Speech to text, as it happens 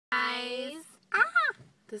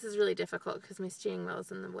This is really difficult because my steering wheel is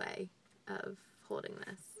in the way of holding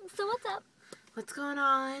this. So what's up? What's going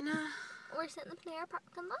on? We're sitting in the Panera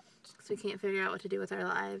parking lot. Because we can't figure out what to do with our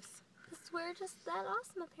lives. Because we're just that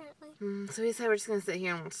awesome, apparently. So we decided we're just going to sit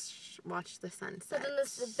here and watch the sunset. So then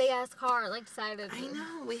this big-ass car, like, decided to sit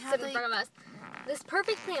in front of us. This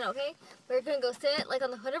perfect plan, okay? We're going to go sit, like,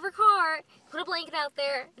 on the hood of her car, put a blanket out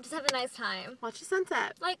there, and just have a nice time. Watch the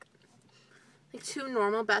sunset. Like two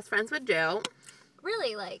normal best friends would do.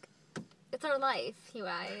 Really, like, it's our life, you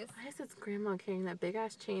guys. Why is this grandma carrying that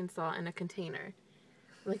big-ass chainsaw in a container?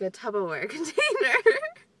 Like a Tupperware container.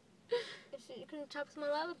 You can chop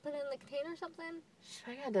someone up and put it in the container or something? She's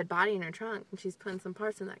probably got a dead body in her trunk, and she's putting some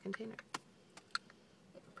parts in that container.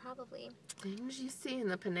 Probably. Things you see in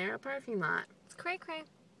the Panera parking lot. It's cray-cray.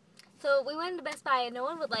 So we went to Best Buy, and no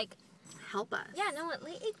one would, like... help us. Yeah, no one,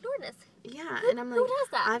 like, ignored us. Yeah, and I'm like... Who does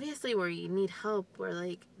that? Obviously, where you need help, we're,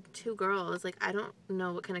 like, two girls. Like, I don't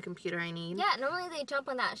know what kind of computer I need. Yeah, normally they jump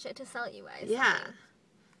on that shit to sell you guys. Yeah. Something.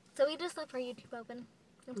 So we just left our YouTube open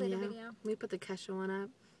and played a video. We put the Kesha one up.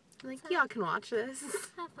 Like, y'all can watch this.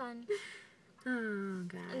 Have fun. Oh,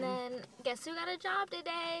 God. And then, guess who got a job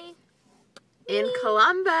today? In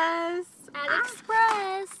Columbus. At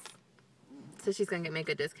Express. So she's going to get me a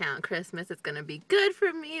good discount. Christmas is going to be good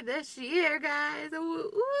for me this year, guys.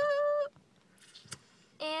 Woo, woo.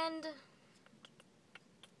 And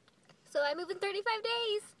so I move in 35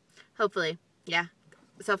 days. Hopefully. Yeah.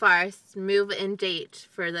 So far, move-in date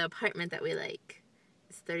for the apartment that we like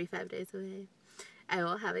is 35 days away. I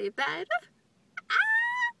will have a bed.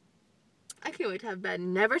 I can't wait to have a bed.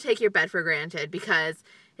 Never take your bed for granted because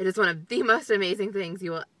it is one of the most amazing things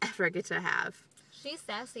you will ever get to have. She's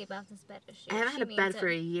sassy about this bed issue. I haven't had a bed for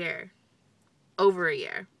a year. Over a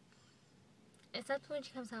year. Except when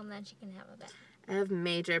she comes home, then she can have a bed. I have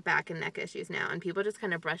major back and neck issues now, and people just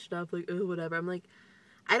kind of brush it off like, oh, whatever. I'm like,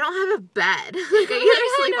 I don't have a bed. Like, I either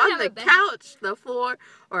sleep on the couch, the floor,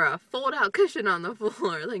 or a fold-out cushion on the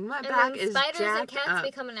floor. Like, my back is jacked up. Spiders and cats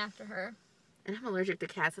be coming after her. And I'm allergic to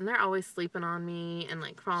cats, and they're always sleeping on me and,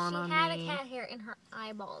 like, crawling on me. She had a cat hair in her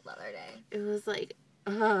eyeball the other day. It was like,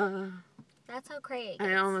 That's how crazy.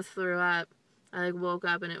 I almost threw up. I, like, woke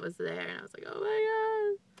up, and it was there, and I was like, oh,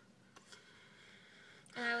 my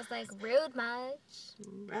God. And I was like, rude much.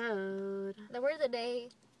 Rude. The word of the day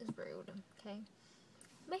is rude, okay?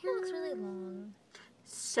 My hair looks really long.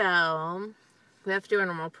 So, we have to do our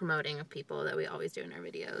normal promoting of people that we always do in our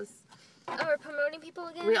videos. Oh, we're promoting people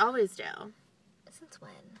again? We always do. Since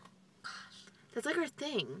when? Gosh. That's like our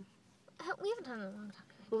thing. We haven't done it in a long time.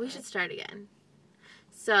 Well, we should start again.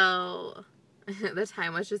 So, the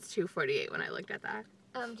time was just 2:48 when I looked at that.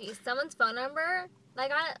 Geez, someone's phone number, I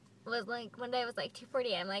got it, was like, one day it was like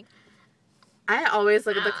 2:48. I'm like... I always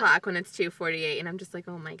look at the clock when it's 2:48, and I'm just like,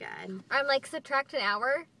 oh my God. I'm like, subtract an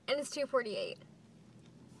hour, and it's 2:48.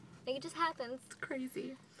 Like, it just happens. It's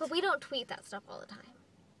crazy. But we don't tweet that stuff all the time.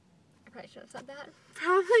 I probably should have said that.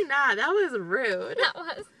 Probably not. That was rude. That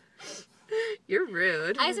was. You're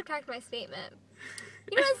rude. I subtract my statement.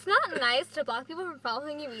 You know, it's not nice to block people from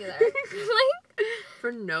following you either. Like,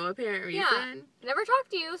 for no apparent reason. Yeah. Never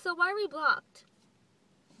talked to you, so why are we blocked?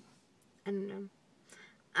 I don't know.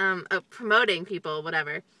 Promoting people,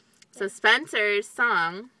 whatever. So Spencer's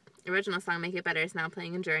song, original song, Make It Better, is now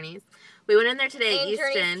playing in Journeys. We went in there today at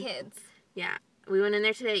Easton. Journeys Kids. Yeah. We went in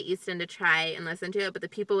there today at Easton to try and listen to it, but the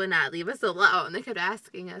people would not leave us alone. They kept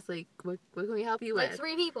asking us, like, what can we help you with? Like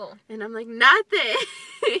 3 people. And I'm like, nothing.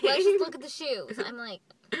 Let's just look at the shoes. I'm like...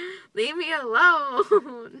 leave me alone.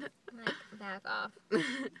 I'm like, back off.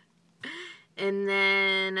 And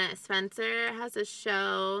then Spencer has a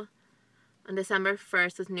show on December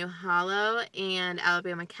 1st with New Hollow and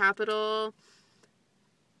Alabama Capital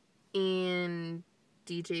and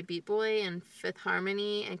DJ Beat Boy and Fifth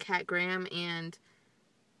Harmony and Cat Graham and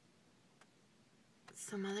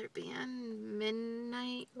some other band,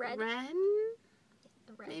 Midnight Red?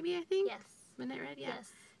 Maybe, I think? Yes. Midnight Red, yeah.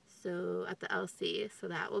 Yes. So, at the LC, so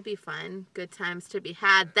that will be fun. Good times to be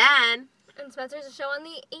had then. And Spencer's a show on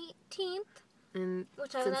the 18th. In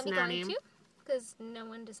which I will not be going to. Because no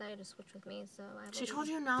one decided to switch with me, so I will. She told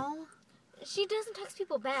you no? She doesn't text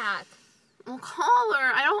people back. Well, call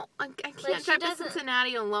her. I can't drive to doesn't...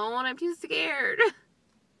 Cincinnati alone. I'm too scared.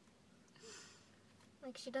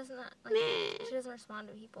 Like, she doesn't, like, nah. She doesn't respond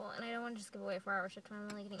to people, and I don't want to just give away a 4-hour shift when I'm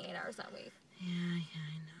only getting 8 hours that week. Yeah, I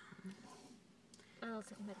know. Unless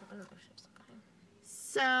I can pick up another shift sometime.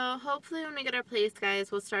 So, hopefully when we get our place,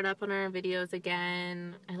 guys, we'll start up on our videos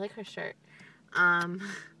again. I like her shirt.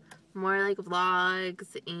 More like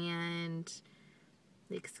vlogs and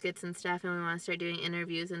like skits and stuff, and we want to start doing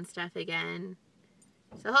interviews and stuff again.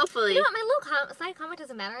 So hopefully... You know what? My little side comment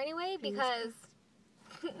doesn't matter anyway because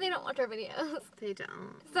they don't watch our videos. They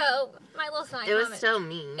don't. So, my little side comment... It was still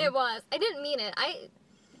mean. It was. I didn't mean it. I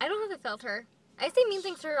don't have a filter. I say mean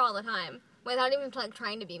things to her all the time without even like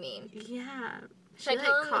trying to be mean. Yeah. Should I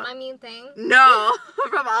tell him my mean thing? No.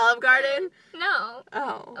 From Olive Garden? No.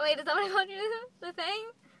 Oh. Wait, is that what I called you the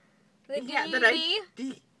thing? The DV?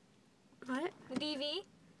 Yeah, what? The DV?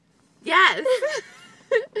 Yes.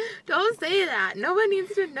 Don't say that. No one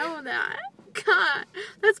needs to know that. God.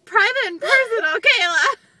 That's private and personal,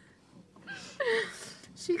 Kayla.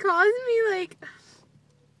 She calls me, like,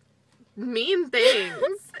 mean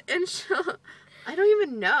things. And she'll... I don't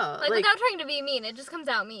even know. Like, without trying to be mean, it just comes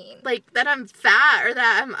out mean. Like, that I'm fat, or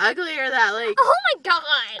that I'm ugly, or that, like... Oh my god!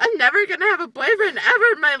 I'm never gonna have a boyfriend ever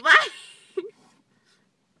in my life.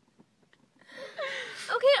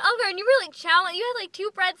 Okay, Olive Garden, you were like challenged. You had like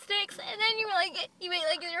 2 breadsticks, and then you were like, you made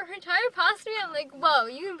like your entire pasta meal. I'm like, whoa,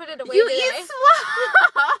 you can put it away. You today. eat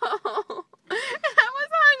slow. I was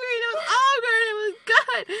hungry, and it was Olive Garden. It was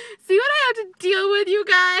good. See what I have to deal with, you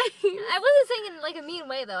guys. I wasn't saying it in like a mean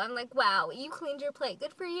way though. I'm like, wow, you cleaned your plate.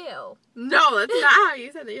 Good for you. No, that's not how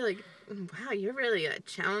you said that. You're like, wow, you're really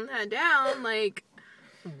chowing that down. Like,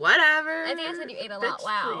 whatever. I think I said you ate a lot.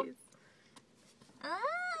 Wow.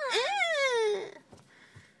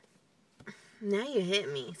 Now you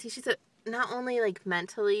hit me. See, she's not only like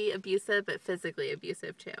mentally abusive, but physically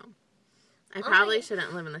abusive too. I probably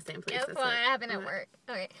shouldn't live in the same place. That's what happened at work.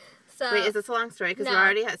 Okay, so wait, is this a long story? Because we're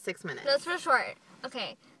already at 6 minutes. No, it's real short.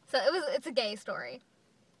 Okay, so it's a gay story.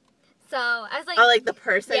 So I was like, oh, like the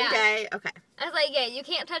person gay. Okay. I was like, yeah, you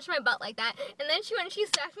can't touch my butt like that. And then she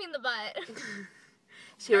stabbed me in the butt.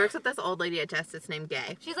 She works with this old lady at Justice named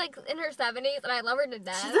Gay. She's like in her 70s, and I love her to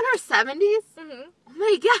death. She's in her 70s? Mm-hmm. Oh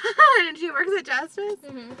my god, and she works at Justice?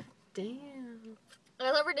 Mm-hmm. Damn.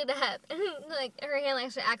 I love her to death. And like her hand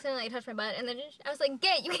like accidentally touched my butt, and then I was like,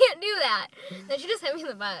 Gay, you can't do that. And then she just hit me in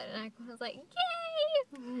the butt, and I was like,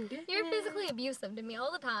 Gay, you're physically abusive to me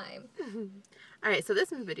all the time. Alright, so this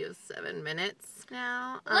video is 7 minutes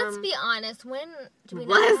now. Let's be honest. When do we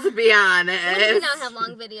Let's be honest. When do we not have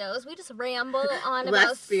long videos? We just ramble on about...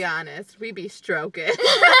 Let's be honest. We be stroking.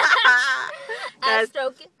 I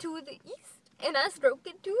stroke it to the east, and I stroke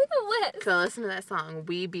it to the west. So listen to that song.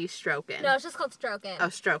 We be stroking. No, it's just called Strokin'. Oh,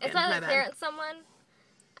 Strokin'. It's not like parent someone.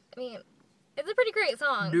 I mean, it's a pretty great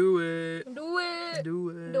song. Do it. Do it. Do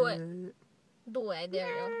it. Do it. Do it. There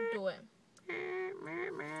you go. Do it.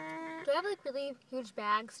 Do I have like really huge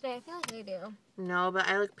bags today? I feel like I do. No, but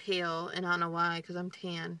I look pale, and I don't know why, because I'm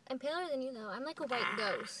tan. I'm paler than you though. I'm like a white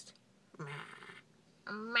ghost.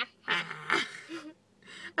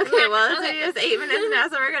 Okay, well, this video is 8 minutes now,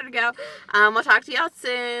 so we're gonna go. We'll talk to y'all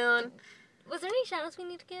soon. Was there any shout outs we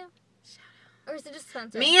need to give? Or is it just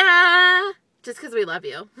Spencer? Mia! Just because we love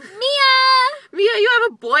you. Mia! Mia, you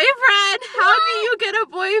have a boyfriend? How do you get a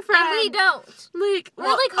boyfriend? And we don't. Like,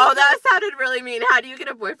 well, like, oh, that sounded really mean. How do you get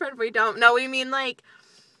a boyfriend if we don't? No, we mean, like,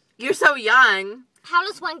 you're so young. How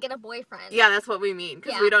does one get a boyfriend? Yeah, that's what we mean,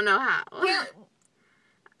 because we don't know how.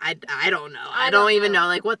 I don't know. I don't even know,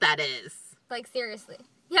 like, what that is. Like, seriously.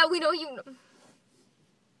 Yeah, we know you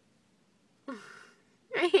know.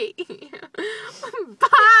 I hate you.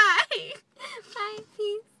 Bye. Bye.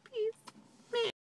 Peace.